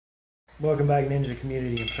Welcome back, Ninja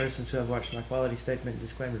community and persons who have watched my quality statement and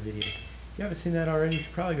disclaimer video. If you haven't seen that already, you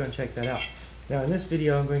should probably go and check that out. Now, in this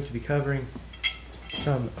video, I'm going to be covering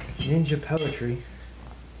some ninja poetry,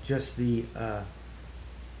 just the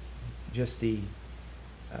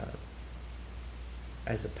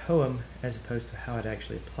as a poem, as opposed to how it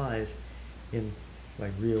actually applies in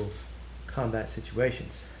like real combat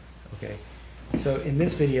situations. Okay, so in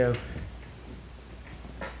this video,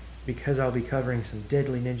 because I'll be covering some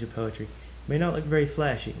deadly ninja poetry, it may not look very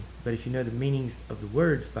flashy, but if you know the meanings of the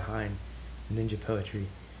words behind the ninja poetry,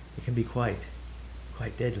 it can be quite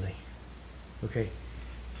deadly. Okay,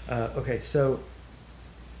 so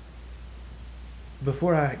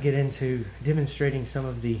before I get into demonstrating some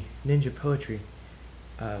of the ninja poetry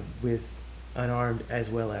with unarmed as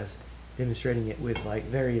well as demonstrating it with like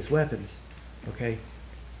various weapons, okay,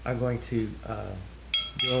 I'm going to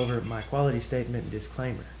go over my quality statement and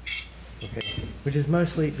disclaimer, okay, which is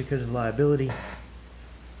mostly because of liability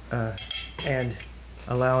and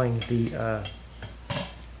allowing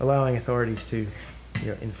authorities to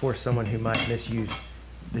enforce someone who might misuse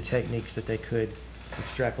the techniques that they could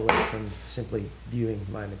extrapolate from simply viewing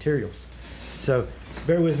my materials. So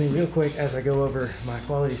bear with me real quick as I go over my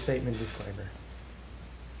quality statement disclaimer.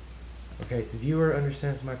 Okay, the viewer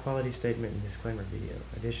understands my quality statement and disclaimer video.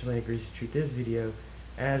 Additionally, agrees to treat this video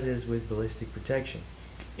as is with ballistic protection.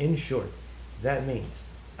 In short, that means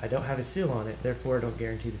I don't have a seal on it, therefore I don't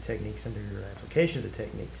guarantee the techniques under your application of the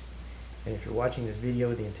techniques. And if you're watching this video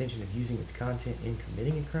with the intention of using its content in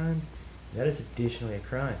committing a crime, that is additionally a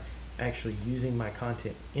crime. Actually using my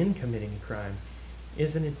content in committing a crime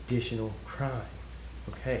is an additional crime.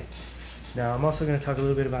 Okay, now I'm also going to talk a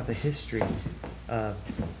little bit about the history,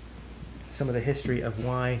 some of the history of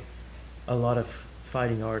why a lot of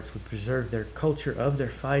fighting arts would preserve their culture of their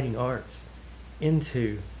fighting arts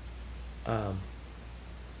into a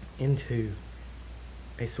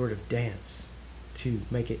sort of dance to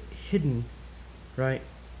make it hidden, right,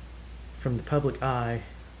 from the public eye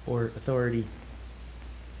or authority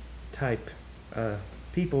type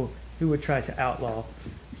people who would try to outlaw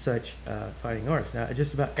such fighting arts. Now,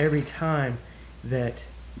 just about every time that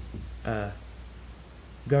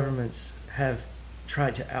governments have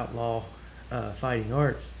tried to outlaw fighting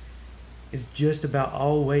arts, it's just about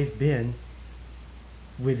always been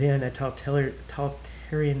within a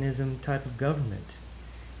totalitarianism type of government.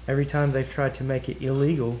 Every time they've tried to make it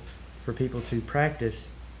illegal for people to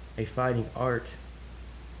practice a fighting art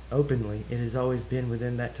openly, it has always been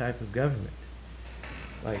within that type of government.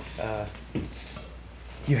 Like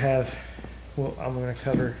you have, well, I'm going to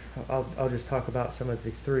cover, I'll just talk about some of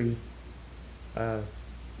the three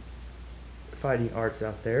fighting arts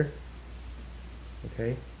out there.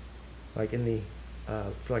 Okay, like in the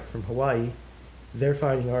like from Hawaii, their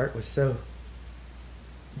fighting art was so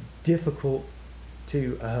difficult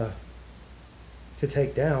to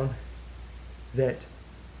take down that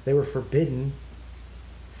they were forbidden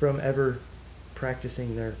from ever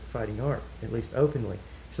practicing their fighting art, at least openly.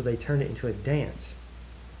 So they turned it into a dance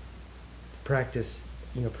to practice,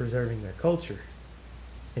 preserving their culture.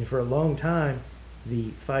 And for a long time,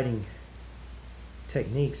 the fighting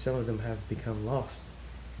techniques, some of them have become lost.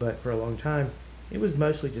 But for a long time, it was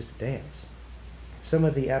mostly just a dance. Some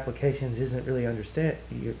of the applications isn't really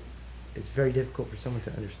it's very difficult for someone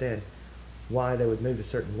to understand why they would move a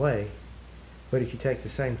certain way. But if you take the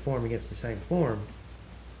same form against the same form,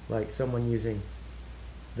 like someone using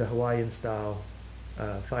the Hawaiian style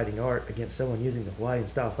fighting art against someone using the Hawaiian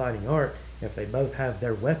style fighting art, if they both have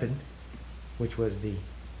their weapon, which was the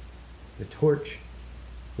torch,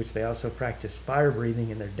 which they also practice fire breathing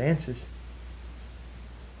in their dances,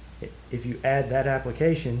 if you add that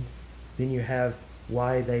application, then you have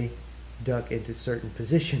why they duck into certain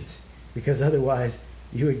positions, because otherwise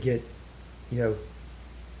you would get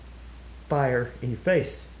fire in your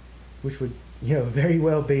face, which would very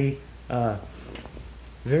well be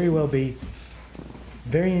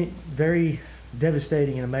very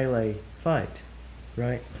devastating in a melee fight,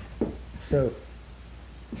 right? So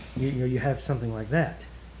you have something like that.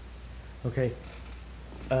 Okay,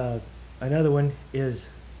 another one is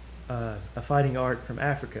a fighting art from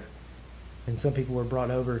Africa, and some people were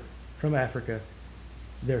brought over from Africa.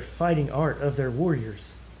 Their fighting art of their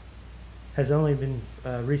warriors has only been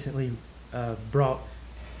recently brought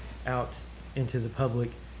out into the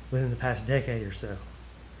public within the past decade or so.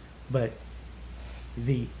 But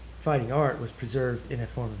the fighting art was preserved in a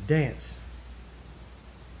form of dance.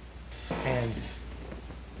 And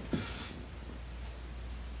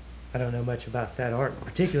I don't know much about that art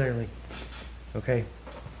particularly. Okay.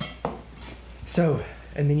 So,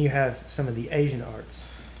 and then you have some of the Asian arts,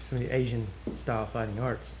 some of the Asian style fighting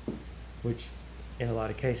arts. which in a lot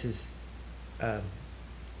of cases,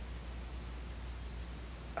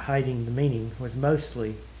 hiding the meaning was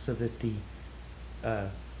mostly so that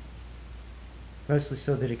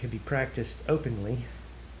it could be practiced openly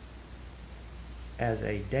as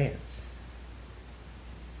a dance,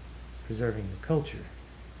 preserving the culture.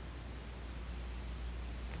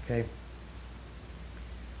 Okay?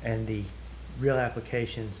 And the real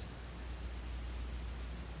applications,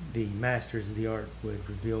 the masters of the art would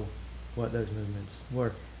reveal what those movements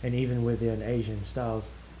were. And even within Asian styles,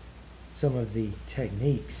 some of the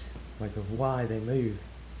techniques, like of why they move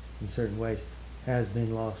in certain ways, has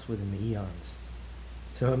been lost within the eons.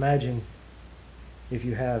 So imagine if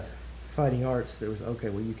you have fighting arts that was, okay,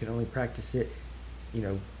 well, you can only practice it,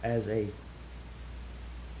 as a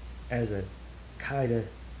kaida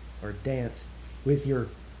or dance with your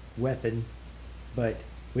weapon, but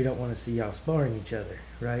we don't want to see y'all sparring each other,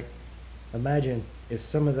 right? Imagine if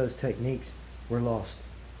some of those techniques were lost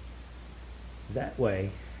that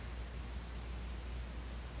way.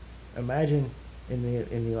 Imagine in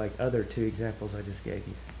the like other two examples I just gave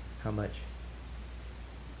you, how much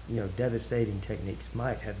devastating techniques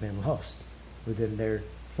might have been lost within their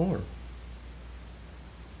form.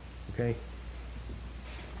 Okay?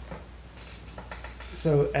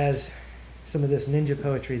 So as some of this ninja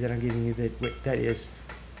poetry that I'm giving you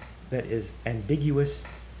that is ambiguous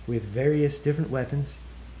with various different weapons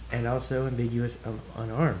and also ambiguous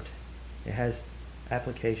unarmed. It has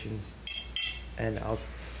applications, and I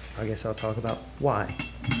guess I'll talk about why.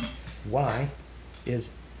 Why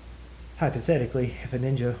is, hypothetically, if a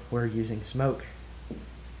ninja were using smoke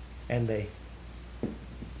and they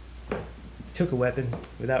took a weapon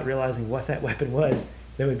without realizing what that weapon was,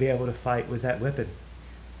 they would be able to fight with that weapon.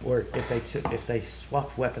 Or if they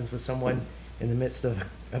swapped weapons with someone in the midst of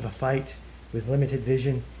a fight with limited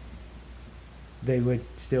vision, they would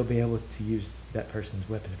still be able to use that person's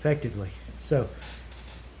weapon effectively. So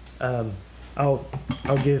I'll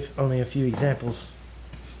give only a few examples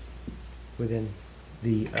within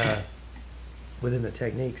the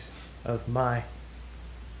techniques of my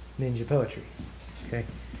ninja poetry. Okay,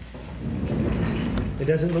 it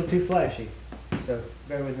doesn't look too flashy, so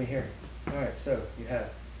bear with me here. All right, so you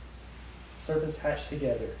have serpents hatched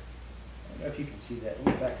together. I don't know if you can see that.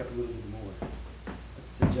 Let me back up a little bit more.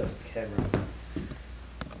 Let's adjust the camera.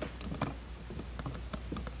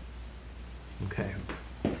 Okay.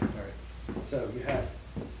 All right. So you have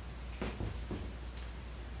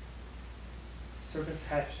serpents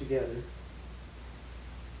hatched together,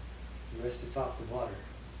 rested atop the water.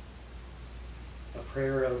 A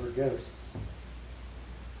prayer over ghosts.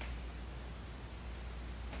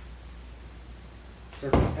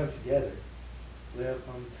 Serpents come together, live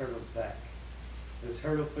on the turtle's back. The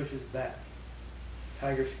turtle pushes back.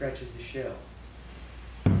 Tiger scratches the shell.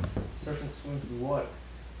 Serpent swims in the water.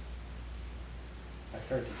 I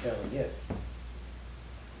turn to tail again.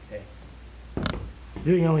 Okay.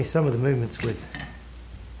 Doing only some of the movements with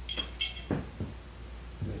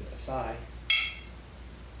a sai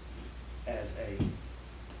as a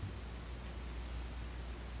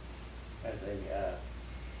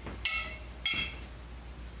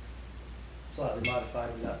slightly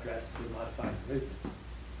modified without drastically modifying the movement.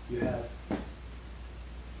 You have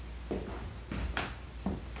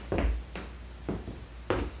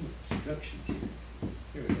some obstructions here.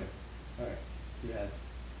 Here we go. All right. You have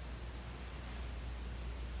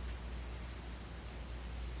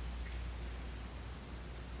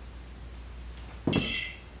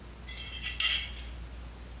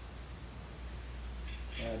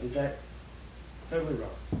I did that totally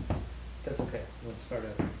wrong. That's okay. We'll start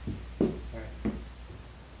over. All right.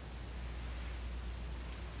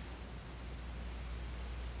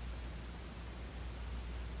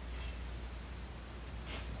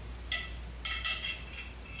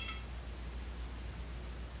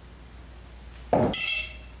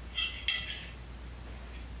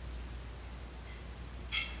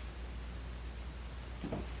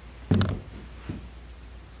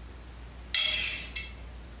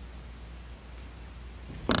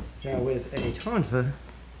 Now with a tonfa, you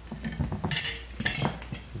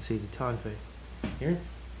can see the tonfa here.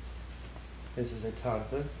 This is a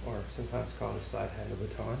tonfa, or sometimes called a side handle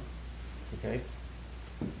baton. Okay.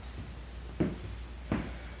 You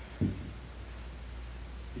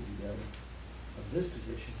do that of this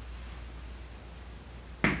position.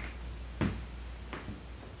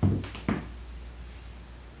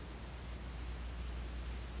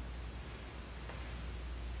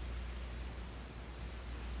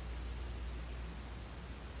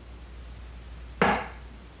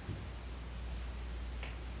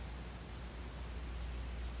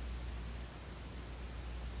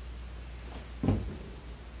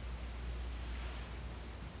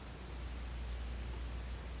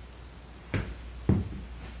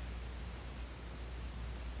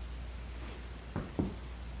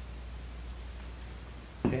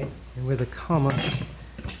 and with a comma,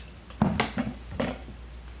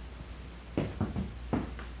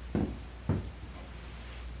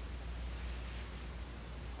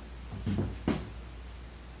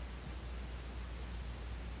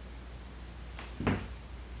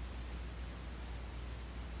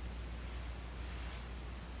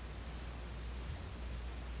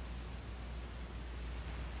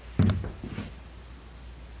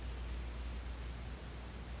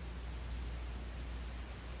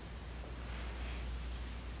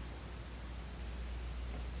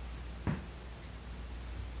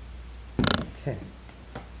 okay.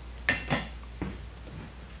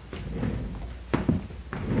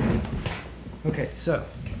 Okay, so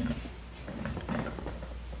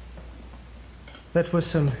that was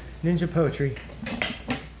some ninja poetry,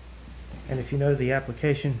 and if you know the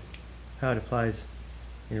application, how it applies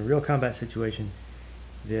in a real combat situation,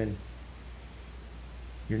 then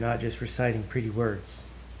you're not just reciting pretty words.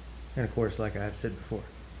 And of course, like I've said before,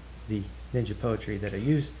 the ninja poetry that I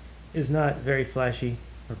use is not very flashy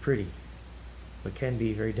or pretty, but can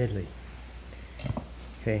be very deadly.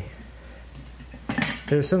 Okay.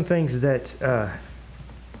 There are some things that that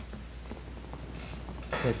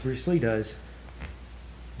Bruce Lee does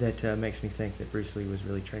that makes me think that Bruce Lee was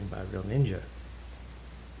really trained by a real ninja.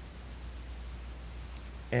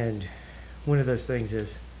 And one of those things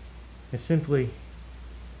is simply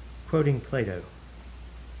quoting Plato,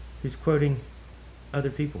 who's quoting other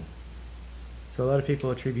people. So a lot of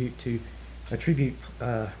people attribute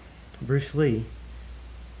Bruce Lee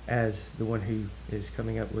as the one who is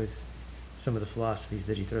coming up with some of the philosophies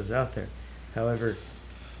that he throws out there. However,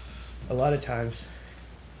 a lot of times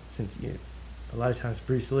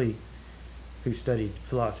Bruce Lee, who studied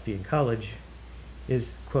philosophy in college,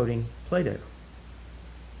 is quoting Plato.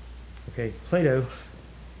 Okay, Plato,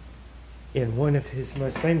 in one of his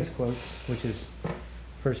most famous quotes, which is,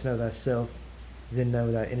 "First know thyself, then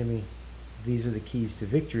know thy enemy. These are the keys to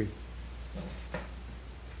victory."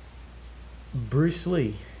 Bruce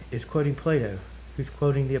Lee is quoting Plato, who's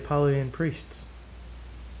quoting the Apollonian priests.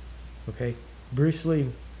 Okay, Bruce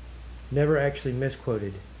Lee never actually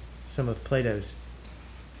misquoted some of Plato's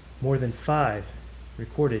more than 5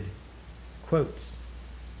 recorded quotes.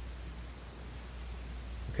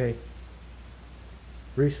 Okay,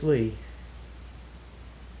 Bruce Lee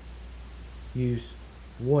used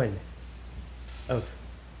one of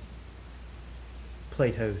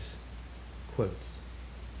Plato's quotes.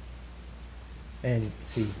 And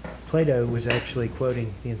see, Plato was actually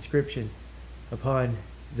quoting the inscription upon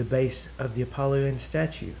the base of the Apollonian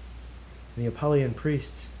statue. The Apollonian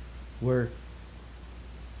priests were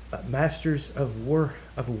masters of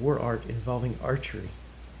a war art involving archery.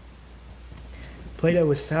 Plato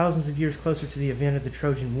was thousands of years closer to the event of the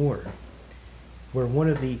Trojan War, where one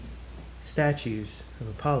of the statues of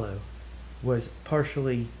Apollo was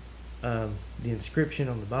partially, the inscription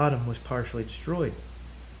on the bottom was partially destroyed.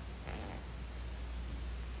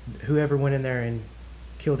 Whoever went in there and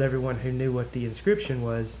killed everyone who knew what the inscription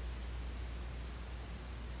was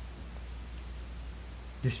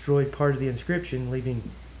destroyed part of the inscription,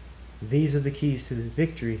 leaving "These are the keys to the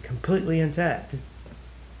victory" completely intact.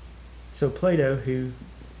 So Plato, who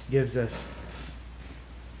gives us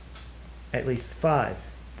at least 5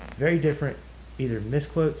 very different either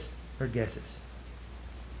misquotes or guesses.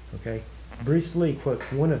 Okay? Bruce Lee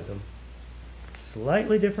quotes one of them,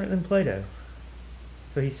 slightly different than Plato.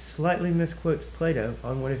 So he slightly misquotes Plato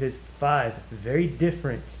on one of his 5 very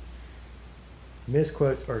different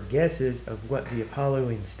misquotes or guesses of what the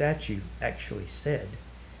Apollonian statue actually said.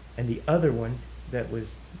 And the other one that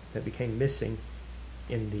became missing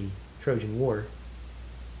in the Trojan War,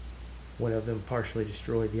 one of them partially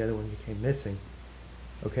destroyed, the other one became missing,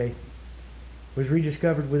 okay, was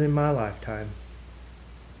rediscovered within my lifetime.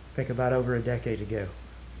 I think about over a decade ago.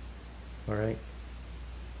 All right?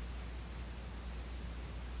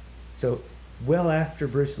 So, well after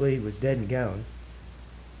Bruce Lee was dead and gone.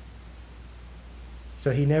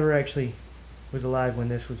 So he never actually was alive when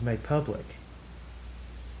this was made public.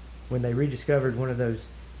 When they rediscovered one of those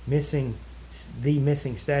missing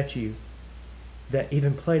statue that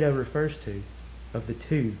even Plato refers to, of the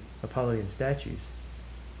 2 Apollonian statues.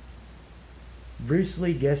 Bruce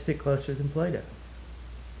Lee guessed it closer than Plato.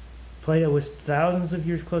 Plato was thousands of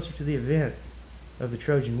years closer to the event of the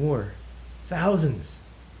Trojan War. Thousands!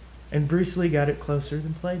 And Bruce Lee got it closer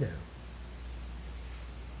than Plato.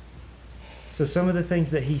 So some of the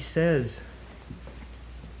things that he says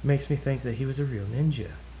makes me think that he was a real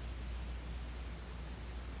ninja.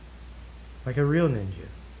 Like a real ninja.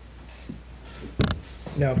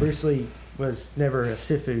 Now, Bruce Lee was never a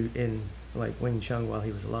Sifu in like Wing Chun while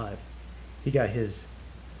he was alive. He got his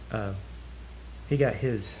he got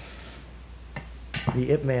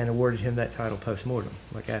the Ip Man awarded him that title post-mortem.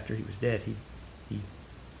 Like after he was dead, he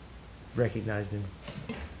recognized him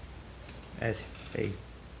as a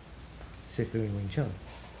Sifu in Wing Chun.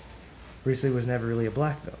 Bruce Lee was never really a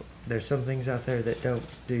black belt. There's some things out there that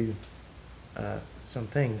don't do some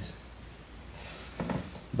things,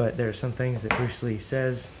 but there are some things that Bruce Lee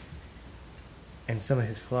says and some of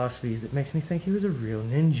his philosophies that makes me think he was a real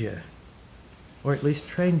ninja, or at least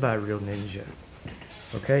trained by a real ninja.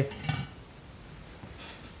 Okay?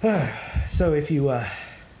 So if you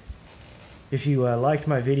liked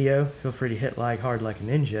my video, feel free to hit like hard like a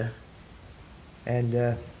ninja,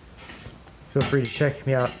 and feel free to check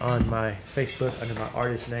me out on my Facebook under my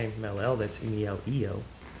artist name Mel-El, that's M-E-L-E-O,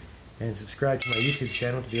 and subscribe to my YouTube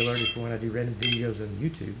channel to be alerted for when I do random videos on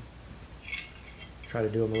YouTube. Try to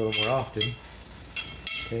do them a little more often.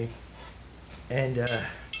 Okay, and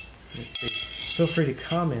let's see. Feel free to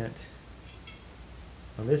comment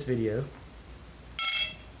on this video.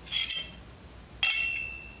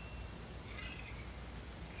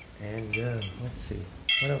 And let's see,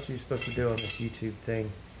 what else are you supposed to do on this YouTube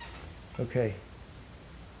thing? Okay.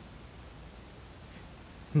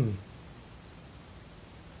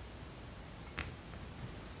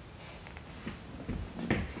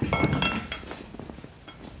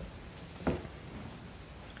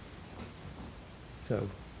 So,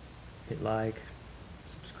 hit like,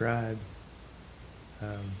 subscribe.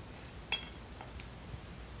 I'm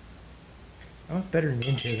a better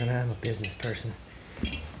ninja than I am a business person.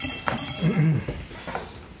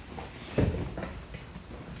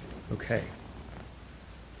 Okay.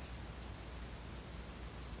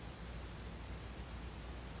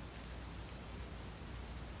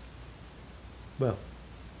 Well,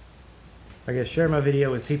 I guess share my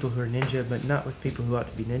video with people who are ninja, but not with people who ought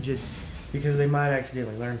to be ninjas, because they might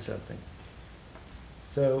accidentally learn something.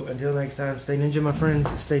 So, until next time, stay ninja, my friends.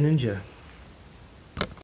 Stay ninja.